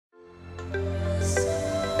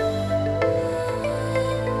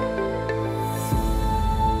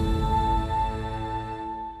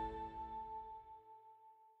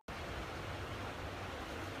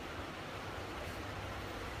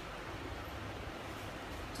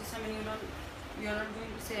Just I mean you're not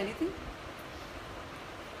going to say anything.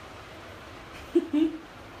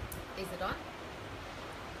 Is it on?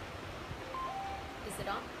 Is it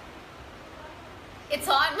on? It's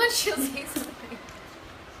on, but she'll say something.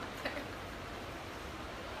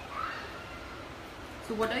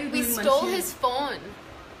 So what are you doing? We stole his phone.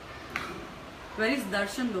 Where is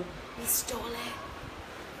Darshan though? We stole it.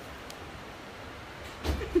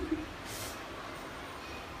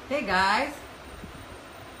 Hey guys,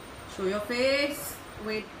 show your face.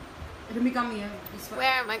 Wait, let me come here. This way.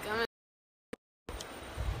 Where am I coming?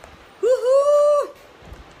 Woohoo!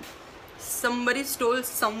 Somebody stole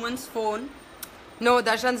someone's phone. No,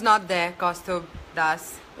 Darshan's not there. Kaustubh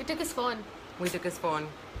Das. We took his phone. We took his phone.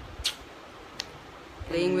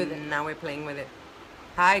 Playing with it. Now we're playing with it.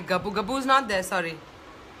 Hi, Gabu. Gabu's not there. Sorry.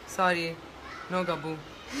 Sorry. No Gabu.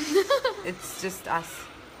 It's just us.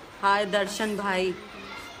 Hi Darshan bhai.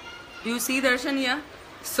 Do you see Darshan here?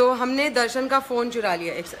 So हमने दर्शन का phone चुरा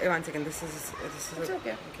लिया. One second. This is It's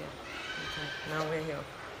okay. Okay. Now we're here.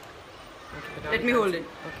 Okay, but now Let we me can't hold see. it.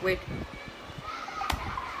 Wait.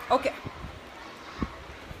 Okay.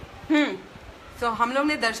 So हम लोग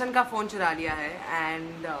ने दर्शन का phone चुरा लिया है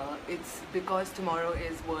and it's because tomorrow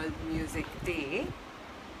is World Music Day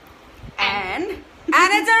and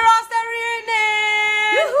it's a roster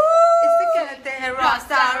reunion. इसे कहते हैं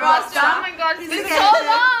roster. Oh my god, it's been so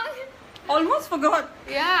long. Almost forgot.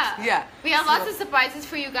 Yeah. Yeah. We have lots of surprises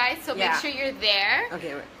for you guys, so Yeah. make sure you're there.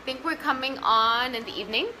 Okay. Wait. I think we're coming on in the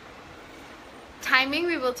evening. Timing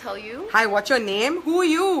we will tell you. Hi, what's your name? Who are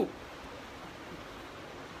you?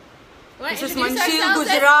 Wanna This is introduce Manshil ourselves?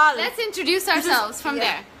 Gujral. Let's introduce ourselves from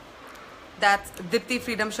there. That's Dipti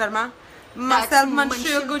Freedom Sharma. Myself,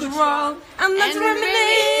 Manshil Gujral. And that's And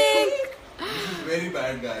Remini. Very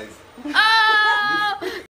bad, guys.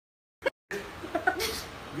 Oh!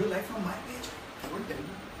 You like from my page? Don't tell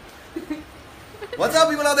me. What's up,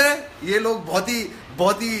 people out there? ये लोग बहुत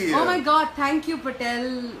ही. Oh my God! Thank you,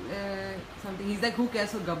 Patel. Something. He's like, who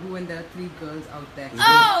cares for Gabu when there are 3 girls out there?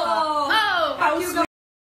 Oh! How you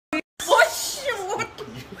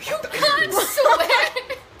You can't swear!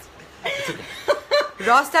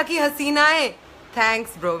 Rosta ki hasinaएं.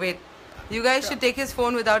 Thanks, bro. Wait. You guys should take his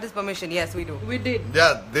phone without his permission. Yes, we do. We did.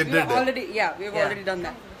 Yeah, they We did have it. already. Yeah, we've Yeah. already done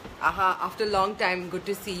that. Aha, after a long time. Good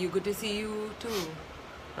to see you. Good to see you too.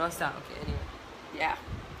 Rosta. Okay, anyway. Yeah.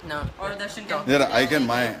 No. Or Darshan can. Yeah, I can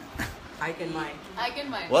my. I can mind. I can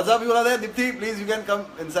mind. What's up, people out there? Dipti, please, you can come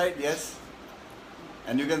inside. Yes.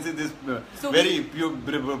 And you can see this So very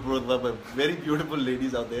beautiful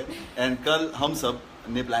ladies out there. And कल हम सब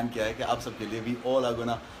ने plan किया है कि आप सब के लिए we all are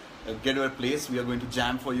gonna get our place. We are going to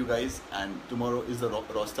jam for you guys. And tomorrow is the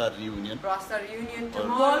Rockstar reunion. Rosta reunion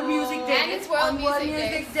tomorrow. World Music Day. And it's World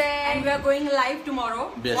Music Day. And we are going live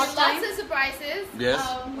tomorrow. Yes. What time? Lots of surprises. Yes.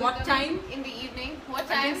 We're What coming time? In the evening. What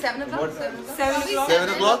I time? think 7 o'clock. What? 7 o'clock. 7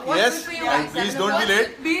 o'clock. What's Yes. good for you And guys? please 7 don't be o'clock?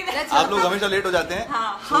 late. Be there. Let's आप लोग हमेशा late हो जाते हैं.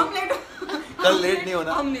 हाँ, हम late. कल late नहीं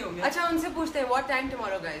होना. हम नहीं होंगे. अच्छा उनसे पूछते हैं what time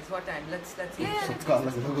tomorrow guys? What time? Let's see. Yeah,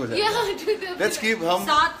 do the. Let's keep हम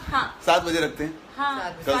 7 बजे रखते हैं.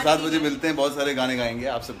 कल 7 बजे मिलते हैं. बहुत सारे गाने गाएंगे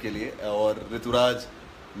आप सबके लिए. और ऋतुराज,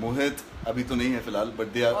 मोहित अभी तो नहीं है फिलहाल,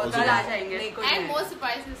 but they are और also. कल आ जाएंगे. नहीं, कोई And नहीं. more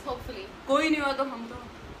surprises, hopefully. कोई नहीं हुआ तो हम तो.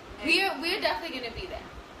 We're definitely gonna be there.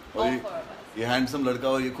 और All 4 of us. ये हैंडसम लड़का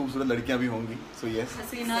और ये खूबसूरत लड़कियां भी होंगी. So yes.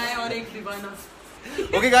 हसीना है और एक दीवाना.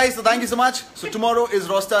 Okay guys, so thank you so much. So tomorrow is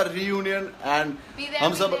Rockstar reunion and Be there,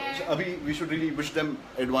 हम be सब there. अभी we should really wish them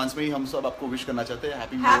advance में ही हम सब आपको wish करना चाहते हैं.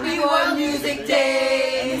 Happy Happy World Music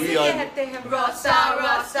Day. And we इसे are कहते हैं Rosta,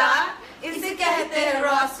 Rosta. इसे कहते हैं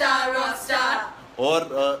Rosta, Rosta. और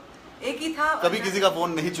एक ही था. कभी किसी का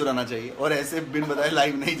फोन नहीं चुराना चाहिए और ऐसे बिन बताए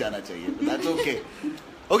लाइव नहीं जाना चाहिए. That's okay.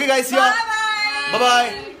 Okay guys, yeah. Bye bye.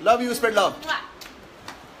 Love you, spread love.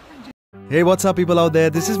 Hey, what's up people out there?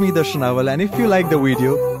 This is me Darshan Raval, and if you like the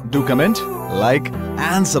video, do comment, like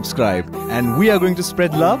and subscribe, and we are going to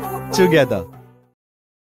spread love together.